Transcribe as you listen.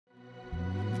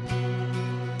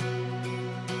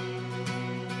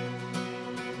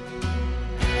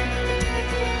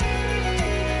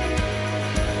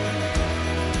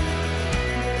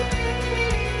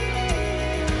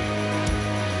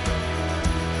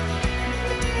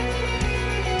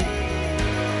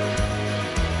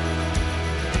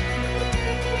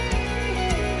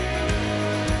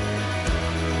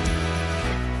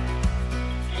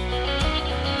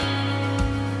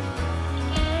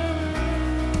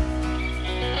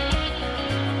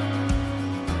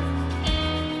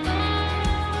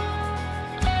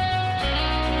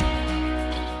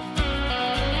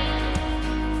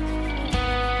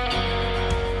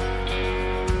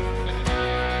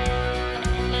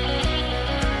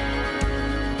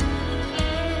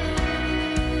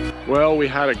Well, we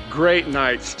had a great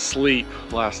night's sleep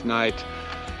last night.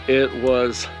 It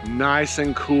was nice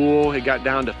and cool. It got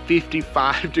down to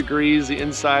 55 degrees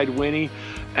inside, Winnie,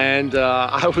 and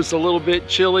I was a little bit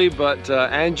chilly, but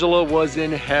Angela was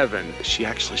in heaven. She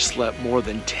actually slept more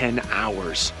than 10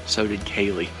 hours. So did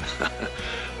Kaylee.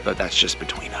 But that's just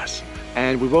between us.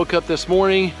 And we woke up this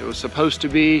morning. It was supposed to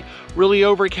be really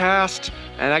overcast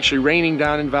and actually raining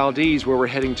down in Valdez, where we're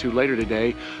heading to later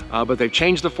today. But they've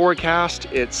changed the forecast.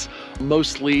 It's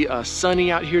mostly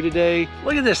sunny out here today.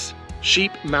 Look at this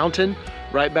Sheep Mountain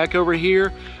right back over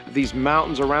here. These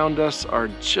mountains around us are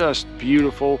just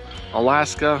beautiful.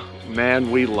 Alaska, man,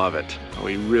 we love it.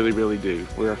 We really, really do.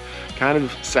 We're kind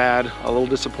of sad, a little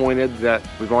disappointed that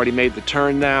we've already made the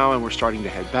turn now and we're starting to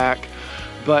head back.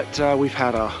 But we've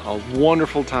had a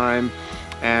wonderful time,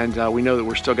 and we know that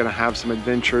we're still gonna have some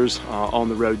adventures on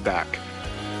the road back.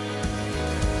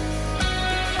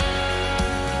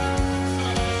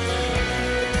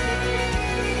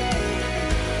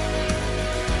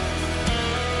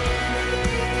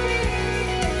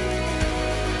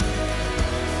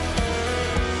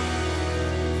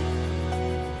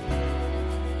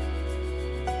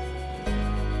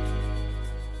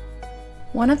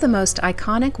 One of the most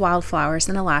iconic wildflowers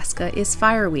in Alaska is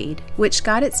fireweed, which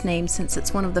got its name since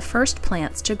it's one of the first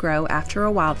plants to grow after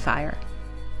a wildfire.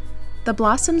 The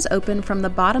blossoms open from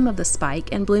the bottom of the spike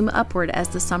and bloom upward as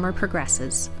the summer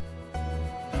progresses.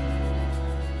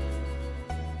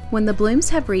 When the blooms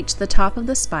have reached the top of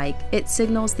the spike, it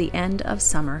signals the end of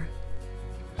summer.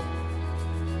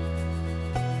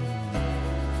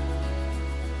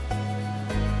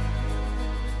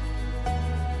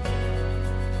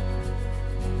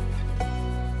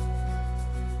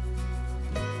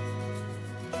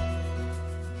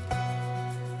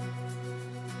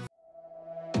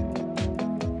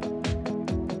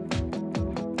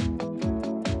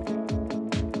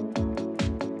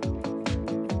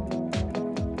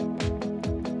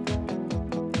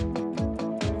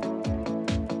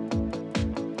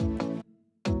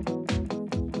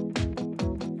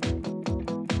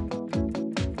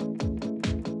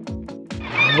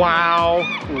 Wow,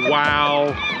 wow,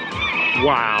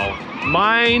 wow.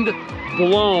 Mind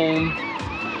blown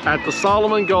at the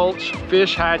Solomon Gulch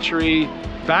Fish Hatchery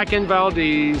back in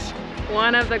Valdez.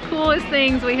 One of the coolest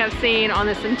things we have seen on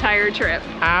this entire trip.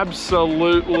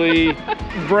 Absolutely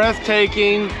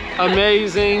breathtaking,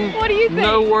 amazing. What do you think?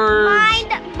 No words.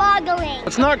 Mind-boggling.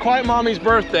 It's not quite Mommy's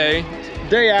birthday,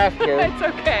 day after. It's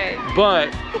okay. But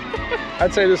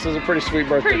I'd say this is a pretty sweet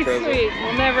birthday present. Pretty sweet.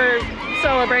 We'll never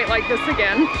celebrate like this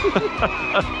again.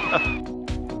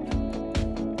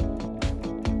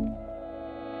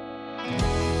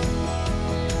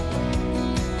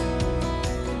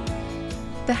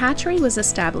 The hatchery was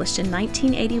established in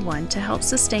 1981 to help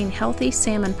sustain healthy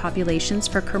salmon populations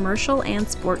for commercial and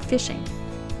sport fishing.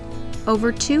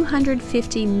 Over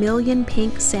 250 million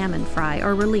pink salmon fry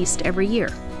are released every year.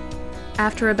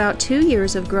 After about 2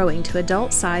 years of growing to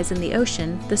adult size in the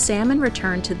ocean, the salmon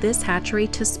return to this hatchery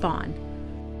to spawn.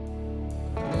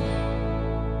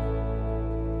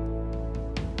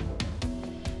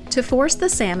 To force the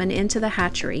salmon into the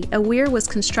hatchery, a weir was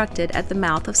constructed at the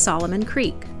mouth of Solomon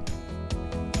Creek.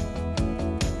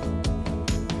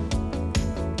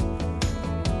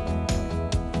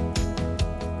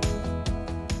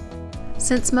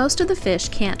 Since most of the fish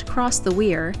can't cross the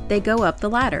weir, they go up the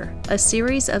ladder, a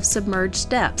series of submerged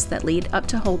steps that lead up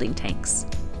to holding tanks.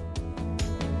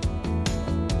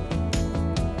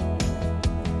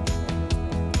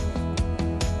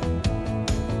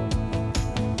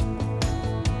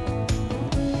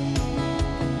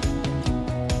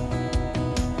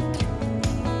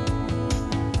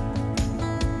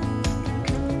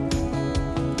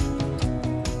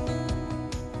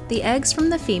 The eggs from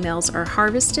the females are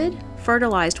harvested,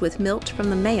 fertilized with milt from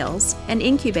the males, and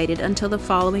incubated until the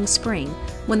following spring,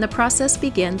 when the process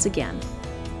begins again.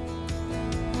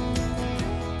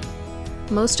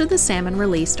 Most of the salmon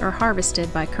released are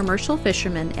harvested by commercial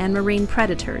fishermen and marine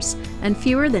predators, and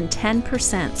fewer than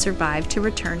 10% survive to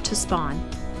return to spawn.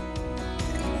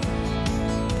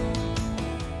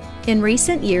 In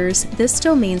recent years, this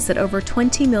still means that over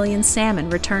 20 million salmon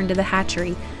return to the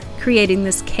hatchery, creating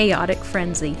this chaotic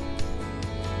frenzy.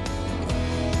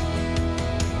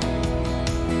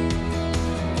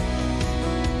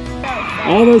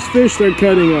 All those fish they're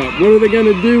cutting up, what are they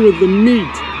going to do with the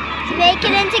meat? Make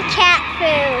it into cat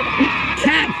food.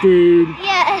 Cat food?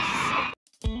 Yes.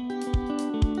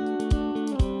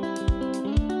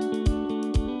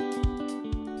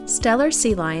 Stellar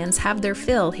sea lions have their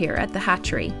fill here at the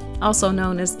hatchery, also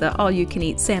known as the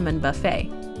all-you-can-eat salmon buffet.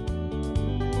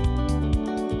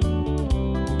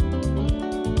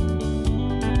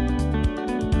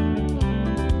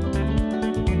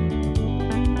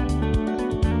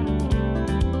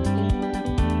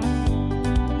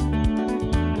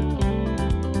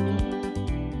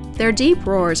 Their deep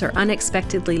roars are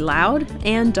unexpectedly loud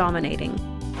and dominating.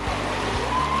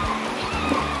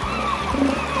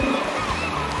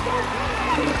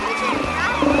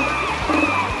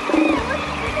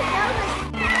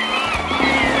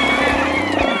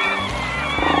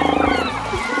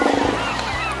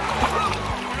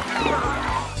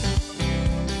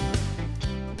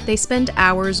 They spend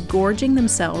hours gorging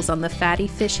themselves on the fatty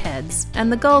fish heads,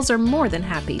 and the gulls are more than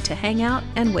happy to hang out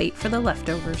and wait for the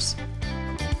leftovers.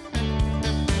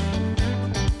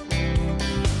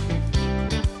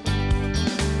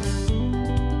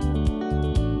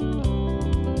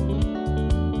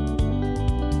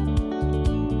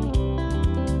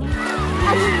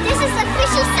 This is a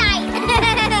fishy sight.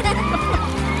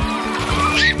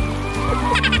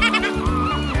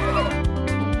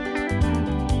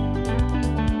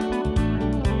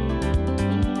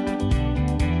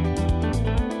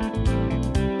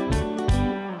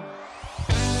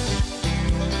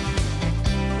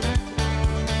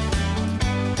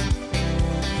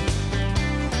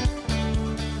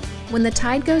 When the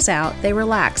tide goes out, they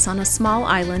relax on a small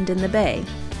island in the bay,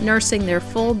 nursing their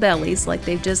full bellies like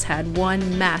they've just had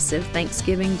one massive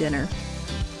Thanksgiving dinner.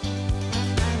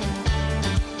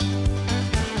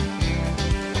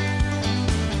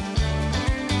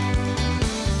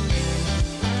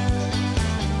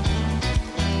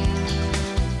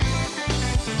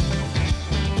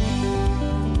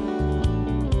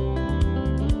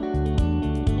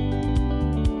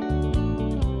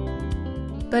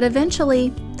 But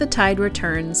eventually, the tide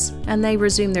returns, and they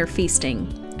resume their feasting,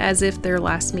 as if their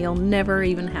last meal never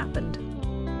even happened.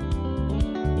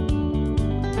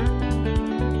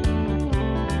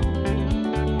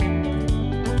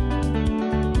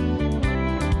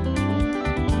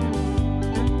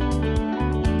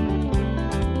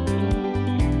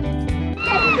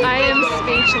 I am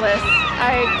speechless.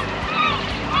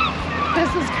 This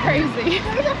is crazy.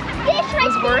 There's a fish right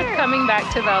It was worth there. coming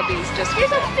back to Valdez just for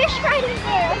There's a that. fish right in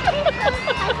there.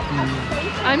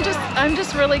 I'm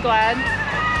just really glad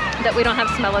that we don't have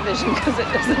smell-o-vision because it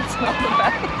doesn't smell the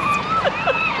best.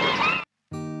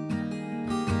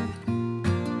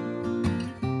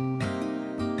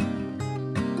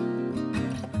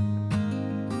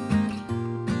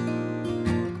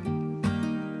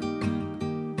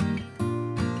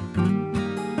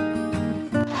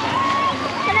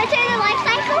 Can I tell you the life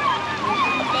cycle?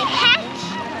 They hatch,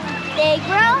 they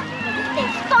grow, they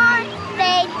spawn,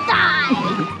 they die.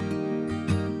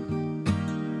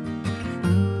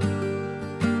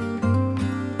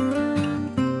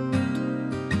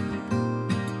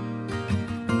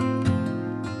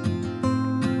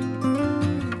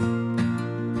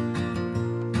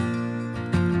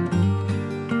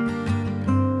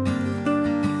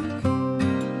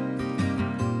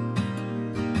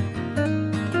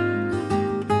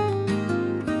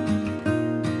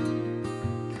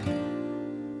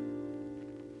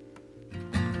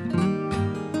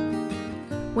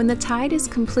 When the tide is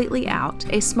completely out,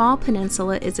 a small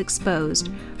peninsula is exposed,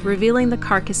 revealing the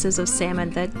carcasses of salmon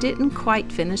that didn't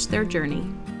quite finish their journey.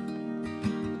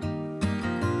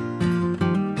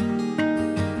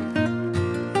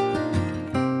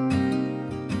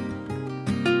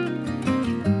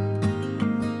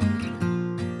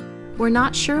 We're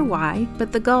not sure why,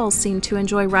 but the gulls seem to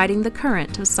enjoy riding the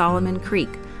current of Solomon Creek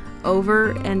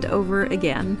over and over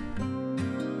again.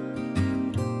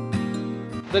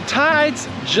 The tides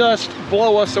just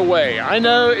blow us away. I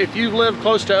know if you live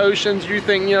close to oceans, you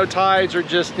think, you know, tides are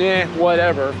just,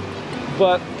 whatever.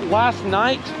 But last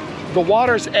night, the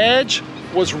water's edge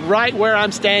was right where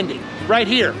I'm standing, right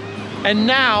here. And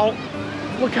now,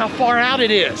 look how far out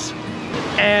it is.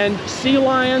 And sea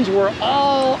lions were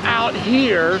all out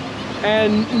here,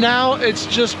 and now it's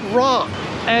just raw.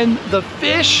 And the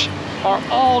fish are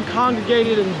all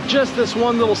congregated in just this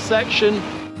one little section.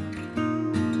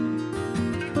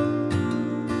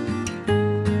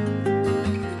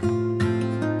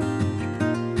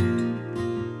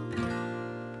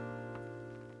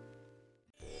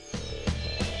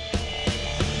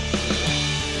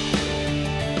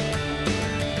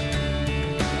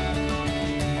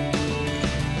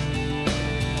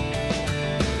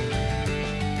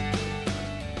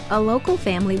 A local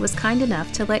family was kind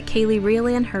enough to let Kaylee reel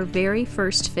in her very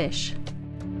first fish.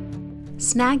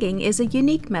 Snagging is a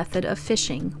unique method of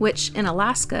fishing, which in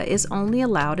Alaska is only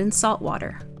allowed in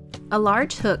saltwater. A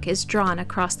large hook is drawn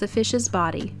across the fish's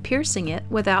body, piercing it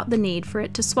without the need for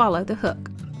it to swallow the hook.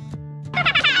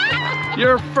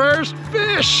 Your first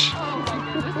fish!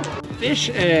 Fish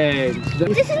eggs.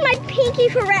 This is my pinky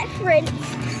for reference.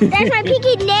 That's my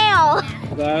pinky nail.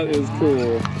 That is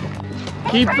cool.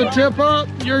 Keep the tip up.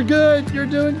 You're good. You're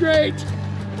doing great.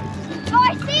 Oh,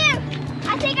 I see him!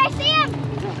 I think I see him!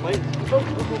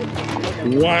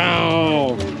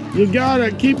 Wow! You got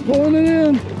it. Keep pulling it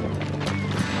in.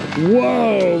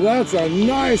 Whoa, that's a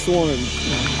nice one.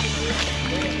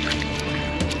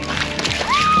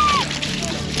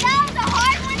 That was a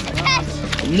hard one to catch.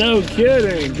 No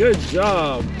kidding. Good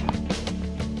job.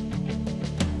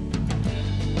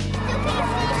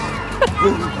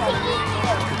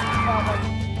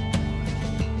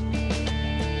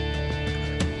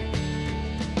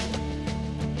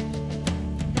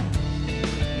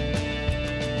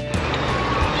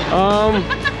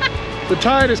 The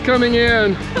tide is coming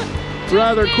in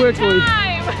rather quickly.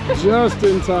 Just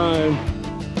in time.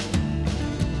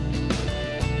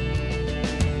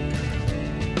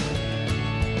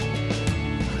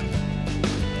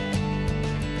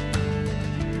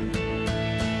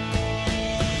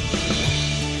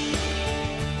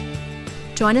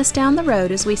 Join us down the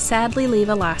road as we sadly leave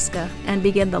Alaska and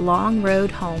begin the long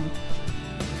road home.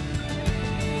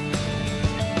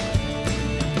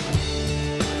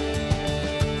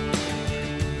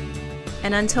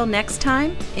 And until next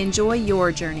time, enjoy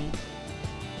your journey.